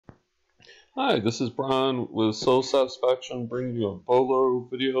Hi, this is Brian with Soul Satisfaction, bringing you a Bolo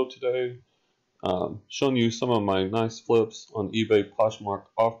video today, showing you some of my nice flips on eBay, Poshmark,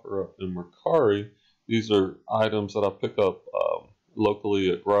 OfferUp, and Mercari. These are items that I pick up locally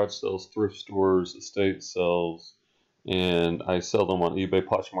at garage sales, thrift stores, estate sales, and I sell them on eBay,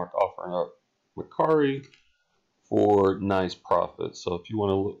 Poshmark, OfferUp, Mercari for nice profits. So if you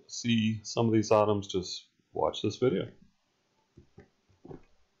want to see some of these items, just watch this video.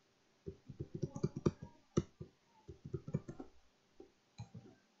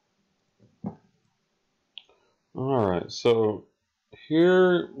 Alright, so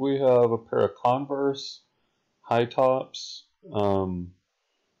here we have a pair of Converse high tops.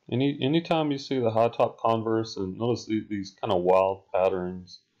 Anytime you see the high top Converse, and notice these kind of wild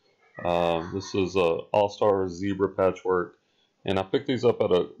patterns. This is a all-star zebra patchwork, and I picked these up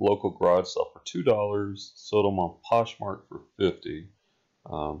at a local garage sale for $2. Sold them on Poshmark for $50.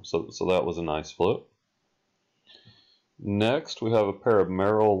 So that was a nice flip. Next, we have a pair of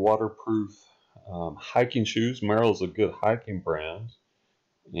Merrell waterproof hiking shoes. Merrell is a good hiking brand,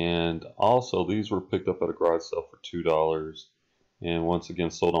 and also these were picked up at a garage sale for $2, and once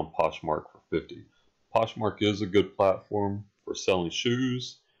again sold on Poshmark for $50. Poshmark is a good platform for selling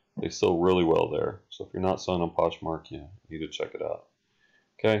shoes. They sell really well there, so if you're not selling on Poshmark, you need to check it out.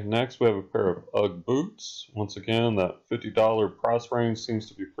 Okay, next we have a pair of UGG boots. Once again, that $50 price range seems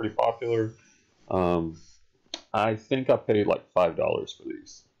to be pretty popular. I think I paid like $5 for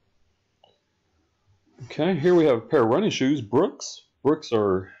these. Okay, here we have a pair of running shoes, Brooks. Brooks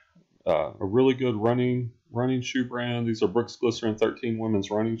are a really good running shoe brand. These are Brooks Glycerin 13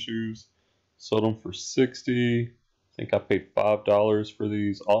 women's running shoes. Sold them for $60. I think I paid $5 for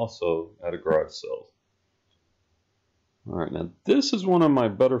these, also at a garage sale. Alright, now this is one of my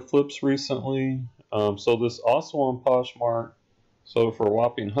better flips recently. So this also on Poshmark. So for a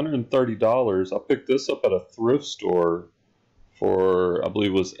whopping $130, I picked this up at a thrift store for, I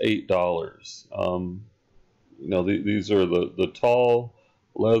believe it was $8. These are the tall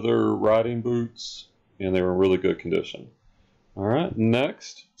leather riding boots, and they were in really good condition. Alright,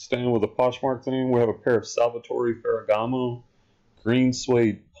 next, staying with the Poshmark theme, we have a pair of Salvatore Ferragamo green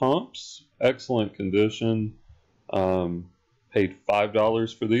suede pumps. Excellent condition. Paid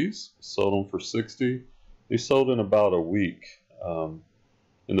 $5 for these. Sold them for $60. These sold in about a week.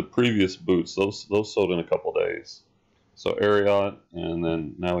 In the previous boots, those sold in a couple days. So Ariat, and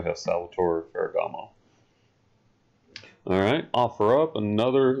then now we have Salvatore Ferragamo. Alright, OfferUp,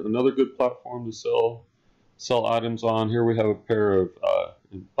 another good platform to sell items on. Here we have a pair of,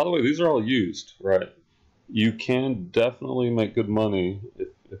 by the way, these are all used, right? You can definitely make good money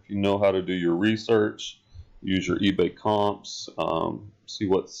if you know how to do your research, use your eBay comps, see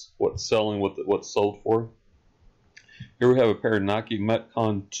what's selling, what's sold for. Here we have a pair of Nike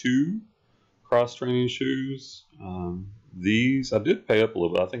Metcon 2 cross-training shoes. These, I did pay up a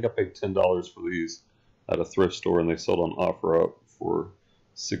little bit. I think I paid $10 for these at a thrift store, and they sold on OfferUp for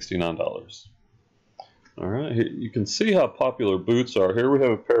 $69. Alright, you can see how popular boots are. Here we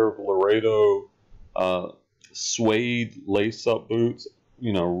have a pair of Laredo suede lace-up boots.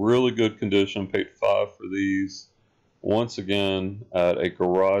 Really good condition. Paid $5 for these. Once again, at a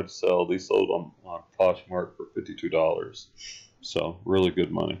garage sale, these sold on Poshmark for $52. So, really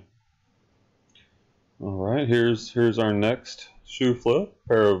good money. Alright, here's our next shoe flip.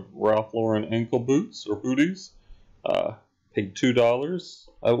 Pair of Ralph Lauren ankle boots, or booties. Paid $2.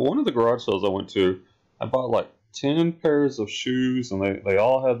 One of the garage sales I went to, I bought like 10 pairs of shoes, and they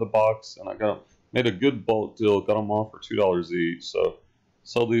all had the box, and I made a good bulk deal, got them all for $2 each. So,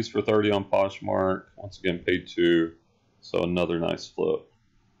 sold these for $30 on Poshmark. Once again, paid $2. So another nice flip.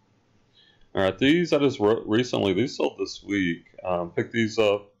 Alright, these I just recently, these sold this week. Picked these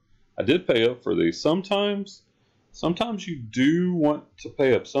up. I did pay up for these. Sometimes you do want to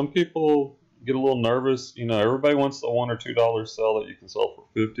pay up. Some people get a little nervous. Everybody wants the $1 or $2 sale that you can sell for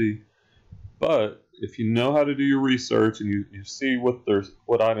 $50. But if you know how to do your research and you see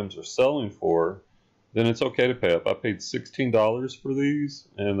what items are selling for, then it's okay to pay up. I paid $16 for these,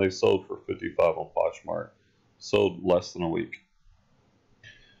 and they sold for $55 on Poshmark. Sold less than a week.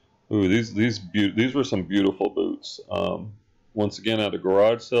 Ooh, these were some beautiful boots. Once again, at a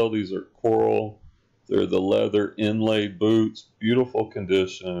garage sale, these are coral. They're the leather inlaid boots, beautiful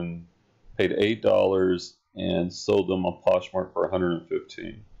condition. Paid $8 and sold them on Poshmark for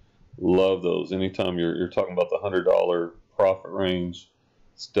 $115. Love those. Anytime you're talking about the $100 profit range,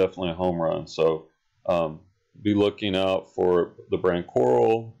 it's definitely a home run. So be looking out for the brand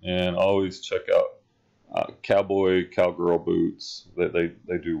Coral, and always check out cowboy, cowgirl boots. They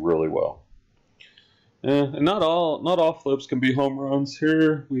do really well. And not all flips can be home runs.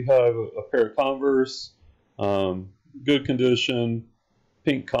 Here we have a pair of Converse, good condition,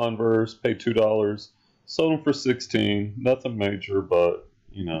 pink Converse, paid $2. Sold them for 16. Nothing major, but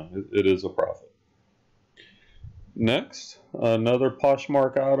you know it is a profit. Next, another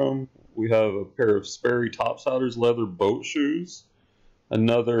Poshmark item. We have a pair of Sperry Topsiders leather boat shoes.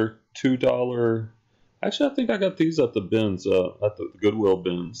 Another $2. Actually, I think I got these at the bins, at the Goodwill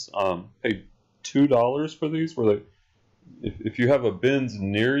bins. Paid $2 for these. Where they, if you have a bins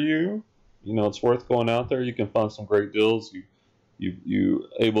near you, you know it's worth going out there. You can find some great deals. You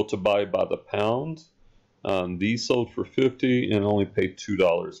able to buy by the pound. These sold for 50 and only paid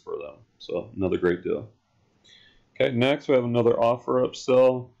 $2 for them. So another great deal. Okay, next we have another OfferUp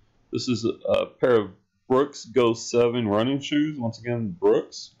sale. This is a pair of Brooks Go 7 running shoes. Once again,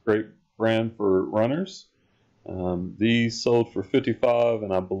 Brooks, great brand for runners. These sold for 55,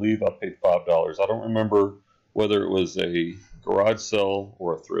 and I believe I paid $5. I don't remember whether it was a garage sale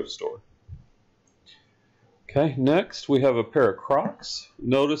or a thrift store. Okay, next we have a pair of Crocs.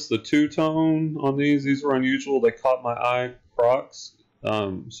 Notice the two-tone on these. These are unusual. They caught my eye. Crocs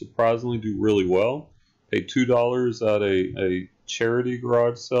surprisingly do really well. Paid $2 at a charity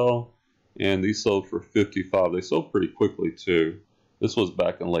garage sale, and these sold for 55. They sold pretty quickly too. This was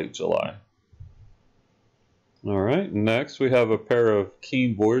back in late July. All right, next we have a pair of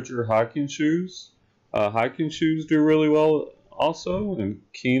Keen Voyager hiking shoes. Hiking shoes do really well also, and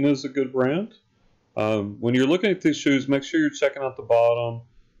Keen is a good brand. When you're looking at these shoes, make sure you're checking out the bottom.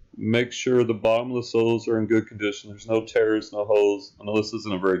 Make sure the bottom of the soles are in good condition. There's no tears, no holes. I know this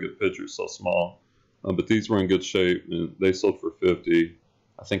isn't a very good picture, so small. But these were in good shape, and they sold for 50.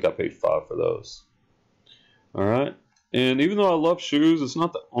 I think I paid 5 for those. All right. And even though I love shoes, it's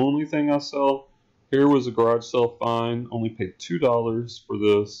not the only thing I sell. Here was a garage sale find. Only paid $2 for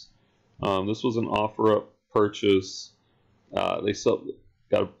this. This was an OfferUp purchase. Got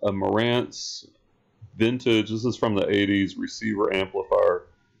a Marantz vintage. This is from the 80s receiver amplifier,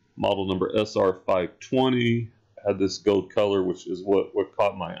 model number SR520. Had this gold color, which is what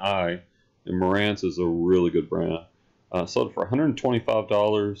caught my eye. And Marantz is a really good brand. Sold it for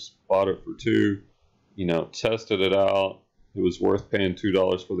 $125. Bought it for $2. You know, tested it out. It was worth paying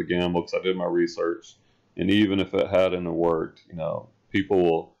 $2 for the gamble because I did my research. And even if it hadn't worked, you know, people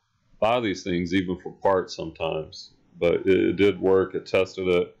will buy these things even for parts sometimes. But it did work. It tested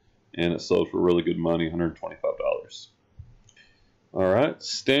it, and it sold for really good money, $125. All right,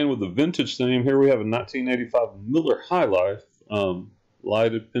 staying with the vintage theme, here we have a 1985 Miller High Life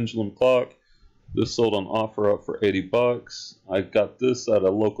lighted pendulum clock. This sold on OfferUp for 80 bucks. I got this at a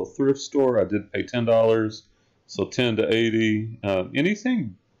local thrift store. I did pay $10, so 10 to 80.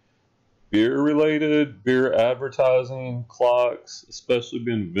 Anything beer related, beer advertising, clocks, especially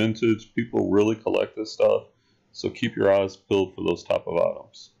being vintage, people really collect this stuff. So keep your eyes peeled for those type of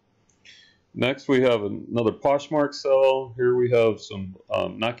items. Next we have another Poshmark sale. Here we have some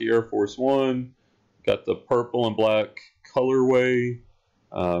Nike Air Force One. Got the purple and black colorway.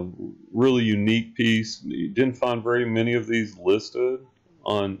 Really unique piece. You didn't find very many of these listed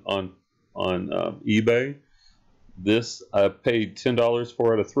on eBay. This I paid $10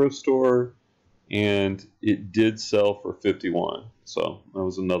 for at a thrift store, and it did sell for 51. So that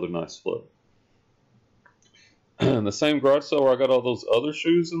was another nice flip. And the same garage sale where I got all those other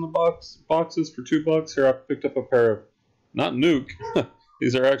shoes in the boxes for $2. Here I picked up a pair of, not Nuke,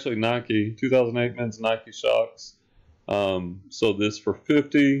 these are actually Nike 2008 men's Nike Shox. So this for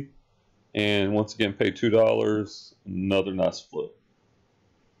 50, and once again paid $2. Another nice flip.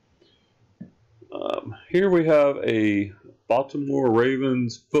 Here we have a Baltimore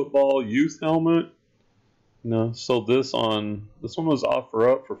Ravens football youth helmet. So this one was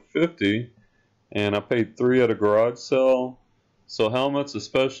OfferUp for 50, and I paid 3 at a garage sale. So helmets,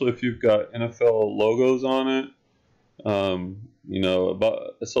 especially if you've got NFL logos on it,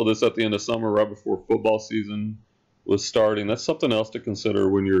 I sold this at the end of summer, right before football season was starting. That's something else to consider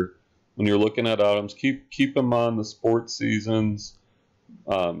when you're looking at items. Keep in mind the sports seasons.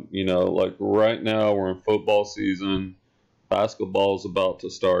 Like right now we're in football season. Basketball is about to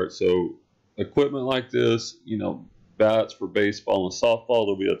start, so equipment like this, bats for baseball and softball,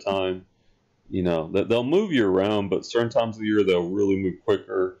 there'll be a time, that they'll move you around, but certain times of the year they'll really move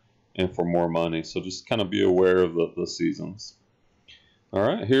quicker and for more money. So just kind of be aware of the seasons. All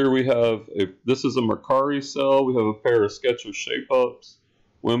right, here we have this is a Mercari sale. We have a pair of Skechers Shape-Ups,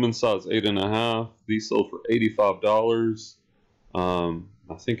 women's size 8.5. These sold for $85.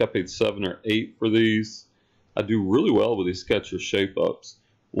 I think I paid 7 or 8 for these. I do really well with these Skechers Shape-Ups.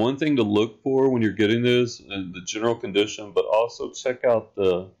 One thing to look for when you're getting this, and the general condition, but also check out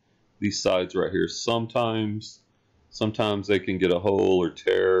the these sides right here. Sometimes they can get a hole or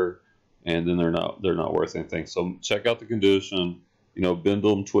tear, and then they're not worth anything. So check out the condition. You know, bend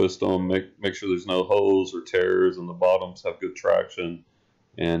them, twist them, make sure there's no holes or tears, and the bottoms have good traction.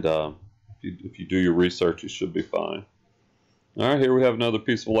 And if you do your research, you should be fine. All right, here we have another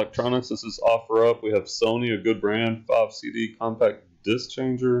piece of electronics. This is OfferUp. We have Sony, a good brand, 5 CD compact disc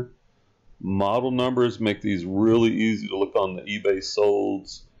changer. Model numbers make these really easy to look on the eBay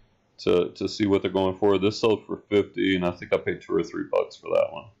solds to see what they're going for. This sold for $50, and I think I paid $2 or $3 for that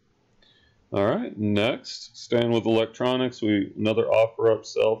one. All right, next, staying with electronics, another OfferUp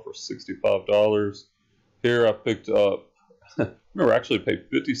sale for $65. Here I picked up, remember, I actually paid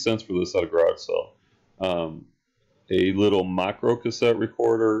 50 cents for this at a garage sale. A little micro cassette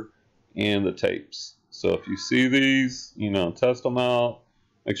recorder and the tapes. So if you see these, you know, test them out,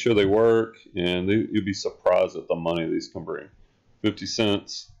 make sure they work, and you'll be surprised at the money these can bring. 50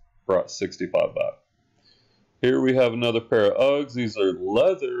 cents brought 65 back. Here we have another pair of Uggs. These are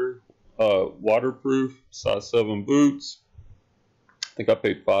leather, waterproof, size 7 boots. I think I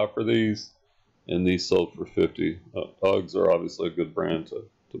paid $5 for these, and these sold for $50. Uggs are obviously a good brand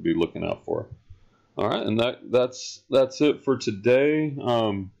to be looking out for. All right, and that's it for today.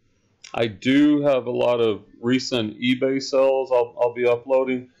 I do have a lot of recent eBay sales I'll be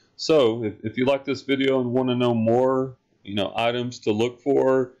uploading. So if you like this video and want to know more, you know, items to look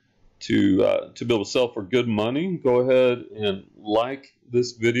for to be able to sell for good money, go ahead and like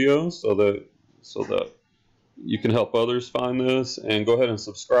this video so that you can help others find this, and go ahead and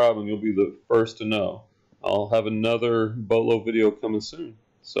subscribe, and you'll be the first to know. I'll have another bolo video coming soon.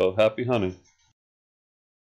 So happy hunting.